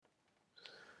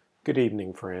Good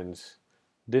evening, friends.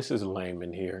 This is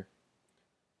Leighmann here.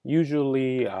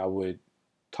 Usually, I would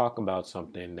talk about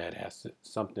something that has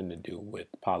something to do with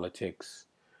politics,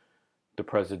 the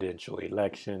presidential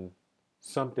election,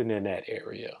 something in that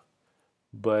area.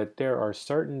 But there are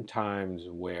certain times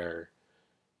where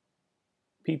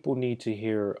people need to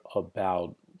hear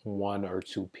about one or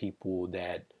two people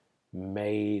that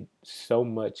made so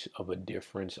much of a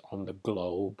difference on the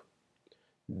globe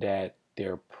that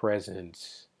their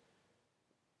presence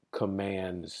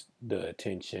commands the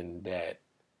attention that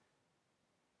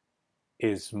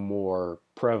is more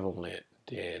prevalent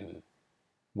than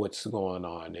what's going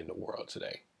on in the world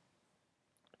today.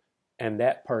 And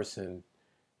that person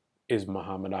is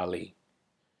Muhammad Ali.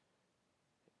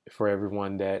 For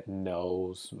everyone that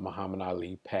knows, Muhammad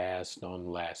Ali passed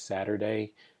on last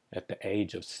Saturday at the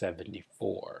age of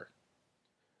 74.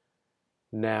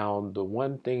 Now, the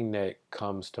one thing that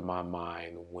comes to my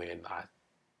mind when I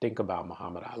think about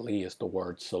Muhammad Ali is the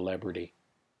word celebrity.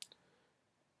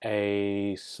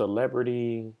 A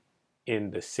celebrity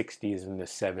in the 60s and the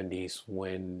 70s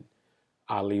when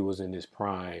Ali was in his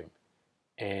prime,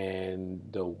 and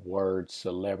the word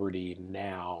celebrity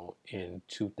now in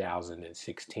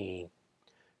 2016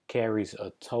 carries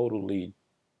a totally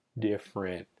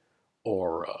different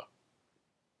aura.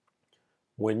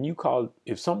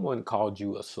 If someone called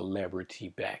you a celebrity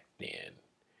back then,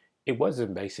 it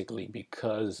wasn't basically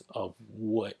because of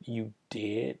what you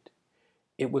did,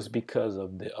 it was because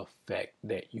of the effect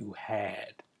that you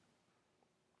had.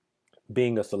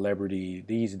 Being a celebrity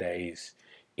these days,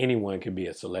 anyone can be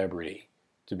a celebrity,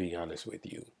 to be honest with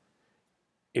you.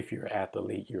 If you're an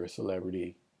athlete, you're a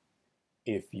celebrity.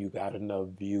 If you got enough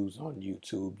views on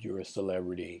YouTube, you're a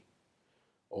celebrity.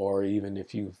 Or even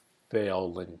if you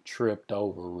fell and tripped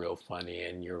over real funny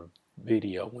and your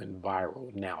video went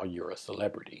viral, now you're a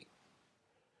celebrity.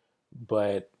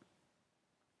 But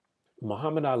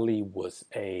Muhammad Ali was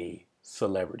a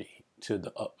celebrity to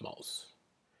the utmost.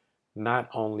 Not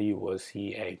only was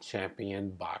he a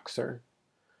champion boxer,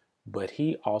 but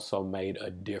he also made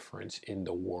a difference in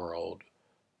the world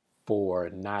for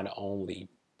not only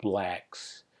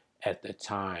blacks at the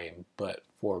time, but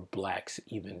for blacks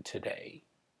even today.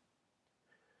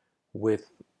 With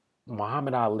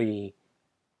Muhammad Ali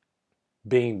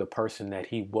being the person that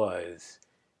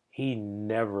he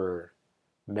never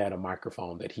met a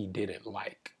microphone that he didn't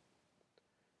like.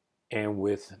 And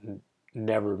with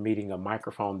never meeting a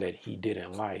microphone that he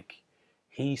didn't like,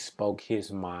 he spoke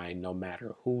his mind no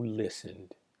matter who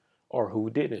listened or who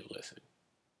didn't listen.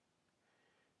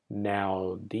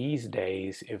 Now, these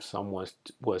days, if someone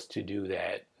was to do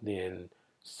that, then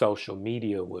social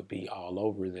media would be all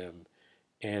over them.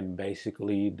 And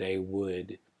basically, they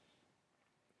would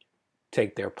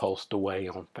take their post away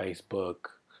on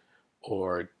Facebook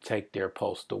or take their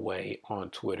post away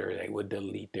on Twitter. They would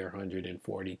delete their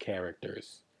 140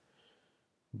 characters.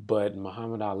 But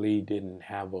Muhammad Ali didn't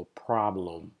have a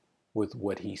problem with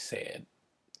what he said.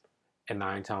 And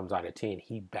 9 times out of 10,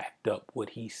 he backed up what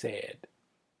he said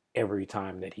every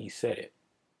time that he said it.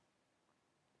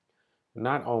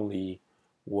 Not only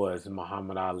was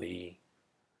Muhammad Ali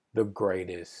the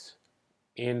greatest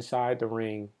inside the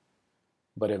ring,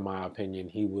 but in my opinion,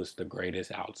 he was the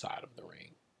greatest outside of the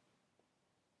ring.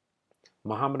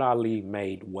 Muhammad Ali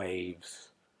made waves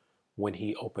when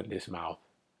he opened his mouth,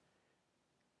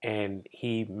 and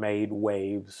he made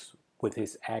waves with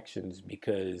his actions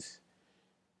because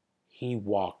he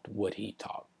walked what he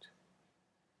talked.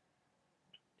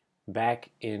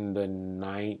 Back in the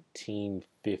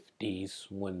 1950s,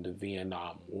 when the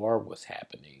Vietnam War was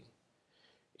happening,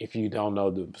 if you don't know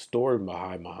the story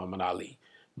behind Muhammad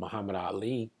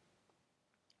Ali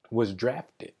was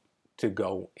drafted to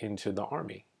go into the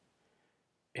army.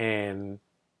 And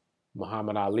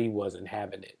Muhammad Ali wasn't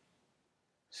having it.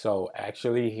 So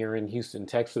actually here in Houston,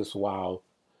 Texas, while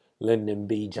Lyndon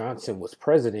B. Johnson was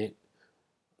president,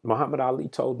 Muhammad Ali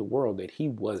told the world that he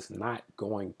was not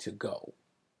going to go.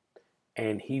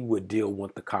 And he would deal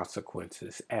with the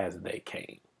consequences as they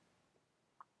came.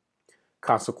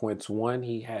 Consequence one,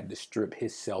 he had to strip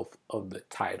himself of the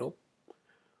title,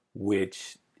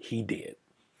 which he did.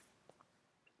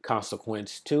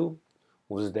 Consequence two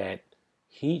was that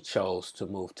he chose to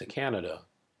move to Canada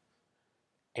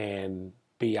and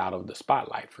be out of the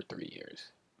spotlight for 3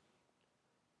 years.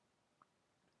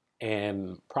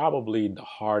 And probably the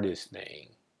hardest thing,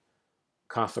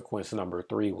 consequence number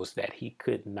three, was that he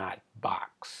could not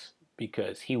box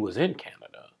because he was in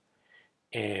Canada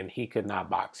and he could not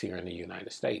box here in the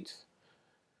United States.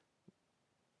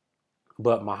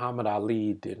 But Muhammad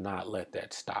Ali did not let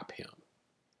that stop him.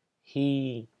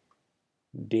 He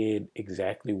did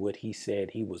exactly what he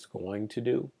said he was going to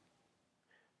do.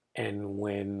 And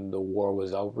when the war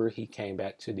was over, he came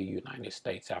back to the United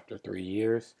States after 3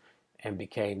 years and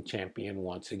became champion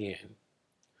once again.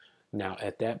 Now,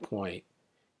 at that point,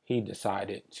 he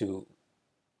decided to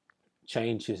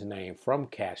change his name from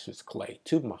Cassius Clay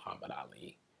to Muhammad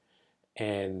Ali.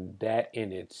 And that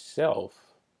in itself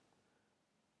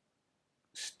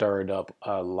stirred up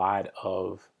a lot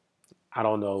of, I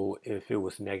don't know if it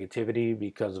was negativity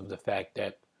because of the fact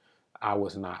that I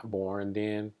was not born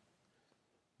then,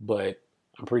 but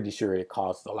I'm pretty sure it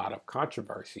caused a lot of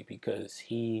controversy because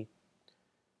he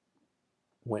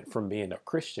went from being a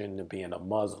Christian to being a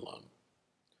Muslim,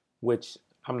 which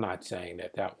I'm not saying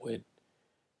that that would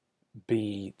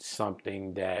be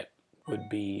something that would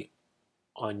be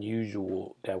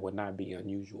unusual, that would not be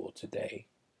unusual today.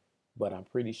 But I'm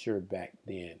pretty sure back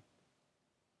then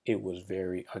it was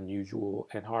very unusual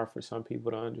and hard for some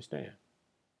people to understand.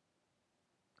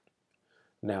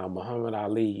 Now, Muhammad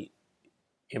Ali,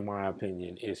 in my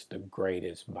opinion, is the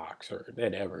greatest boxer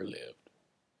that ever lived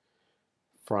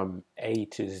from A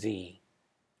to Z.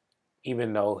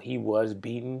 Even though he was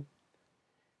beaten,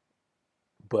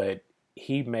 but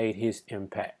he made his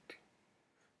impact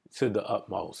to the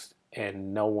utmost,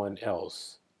 and no one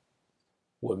else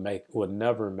would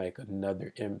never make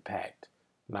another impact,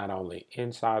 not only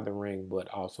inside the ring but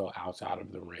also outside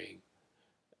of the ring,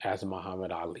 as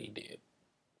Muhammad Ali did.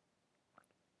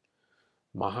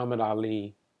 Muhammad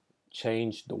Ali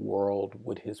changed the world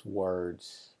with his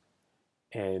words,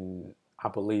 and I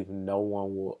believe no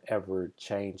one will ever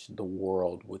change the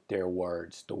world with their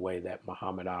words the way that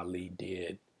Muhammad Ali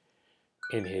did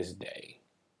in his day.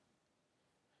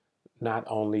 Not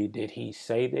only did he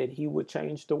say that he would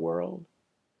change the world,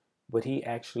 but he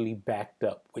actually backed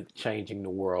up with changing the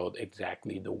world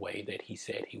exactly the way that he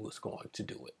said he was going to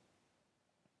do it.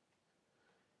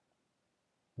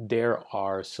 There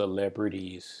are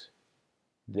celebrities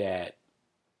that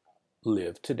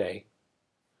live today,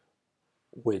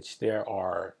 which there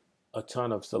are a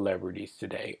ton of celebrities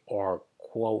today, or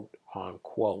quote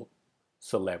unquote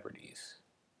celebrities.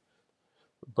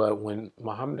 But when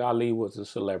Muhammad Ali was a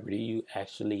celebrity, you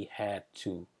actually had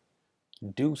to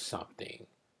do something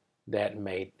that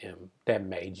made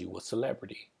you a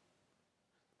celebrity.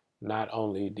 Not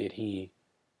only did he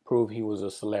prove he was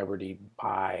a celebrity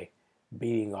by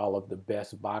beating all of the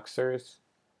best boxers,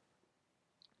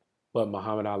 but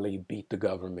Muhammad Ali beat the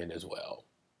government as well.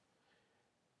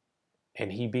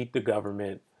 And he beat the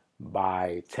government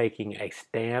by taking a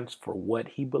stance for what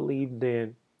he believed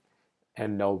in,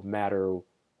 and no matter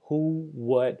who,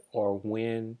 what, or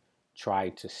when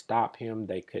tried to stop him,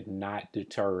 they could not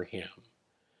deter him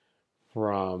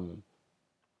from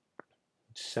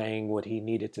saying what he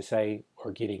needed to say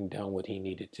or getting done what he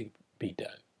needed to be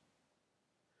done.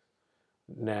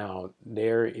 Now,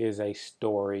 there is a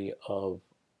story of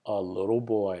a little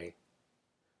boy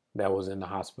that was in the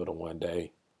hospital one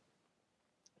day,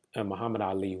 and Muhammad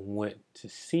Ali went to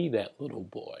see that little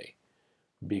boy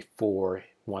before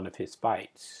one of his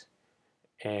fights.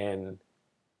 And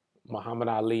Muhammad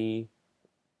Ali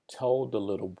told the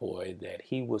little boy that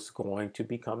he was going to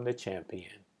become the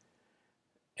champion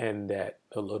and that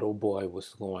the little boy was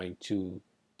going to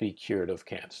be cured of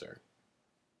cancer.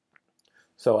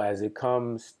 So, as it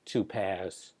comes to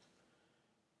pass,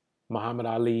 Muhammad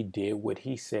Ali did what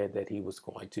he said that he was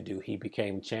going to do. He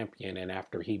became champion, and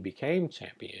after he became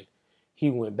champion,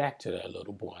 he went back to that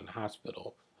little boy in the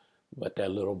hospital, but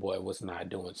that little boy was not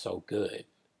doing so good.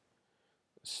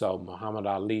 So Muhammad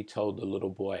Ali told the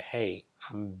little boy, "Hey,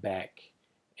 I'm back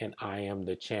and I am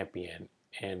the champion,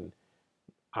 and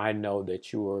I know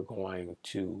that you are going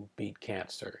to beat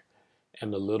cancer."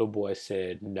 And the little boy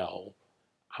said, "No,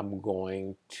 I'm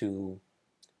going to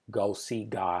go see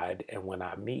God, and when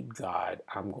I meet God,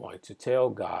 I'm going to tell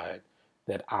God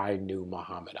that I knew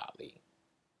Muhammad Ali."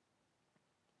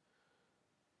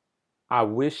 I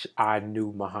wish I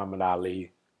knew Muhammad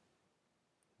Ali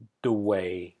the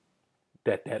way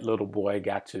that that little boy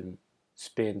got to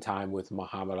spend time with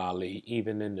Muhammad Ali,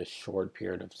 even in the short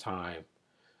period of time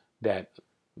that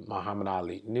Muhammad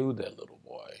Ali knew that little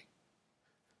boy.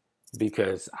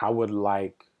 Because I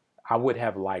would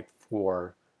have liked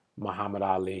for Muhammad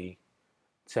Ali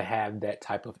to have that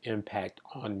type of impact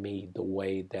on me the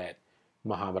way that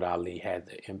Muhammad Ali had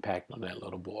the impact on that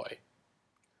little boy.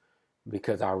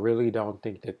 Because I really don't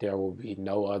think that there will be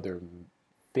no other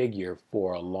figure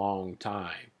for a long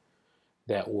time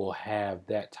that will have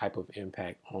that type of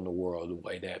impact on the world the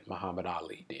way that Muhammad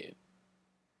Ali did.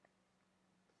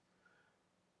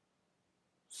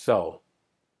 So,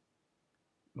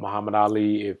 Muhammad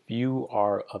Ali, if you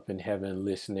are up in heaven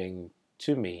listening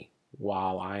to me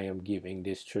while I am giving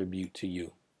this tribute to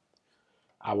you.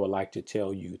 I would like to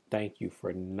tell you thank you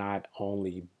for not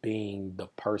only being the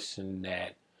person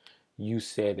that you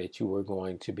said that you were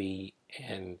going to be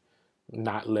and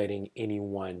not letting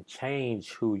anyone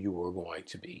change who you were going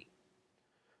to be,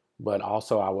 but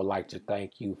also I would like to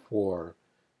thank you for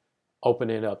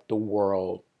opening up the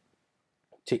world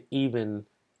to even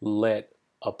let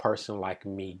a person like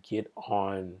me get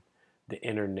on the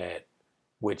internet,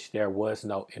 which there was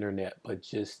no internet, but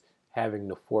just having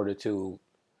the fortitude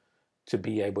to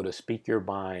be able to speak your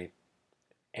mind,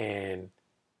 and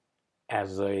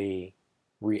as a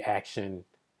reaction,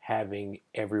 having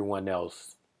everyone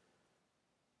else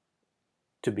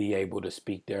to be able to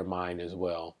speak their mind as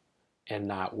well and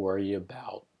not worry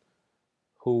about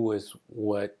who is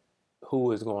what,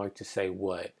 who is going to say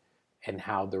what, and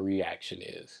how the reaction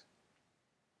is.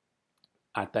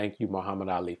 I thank you, Muhammad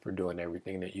Ali, for doing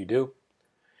everything that you do.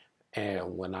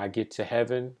 And when I get to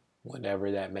heaven,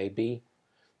 whenever that may be,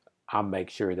 I'll make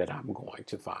sure that I'm going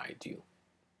to find you.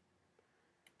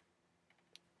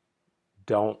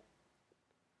 Don't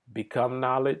become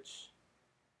knowledge.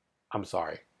 I'm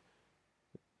sorry.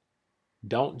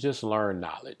 Don't just learn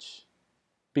knowledge,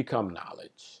 become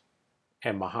knowledge.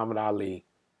 And Muhammad Ali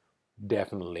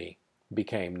definitely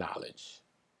became knowledge.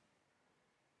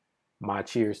 My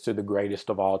cheers to the greatest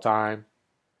of all time,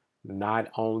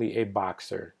 not only a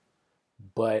boxer,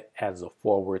 but as a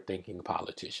forward thinking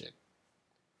politician.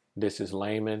 This is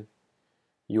Leighmann.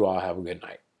 You all have a good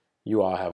night. You all have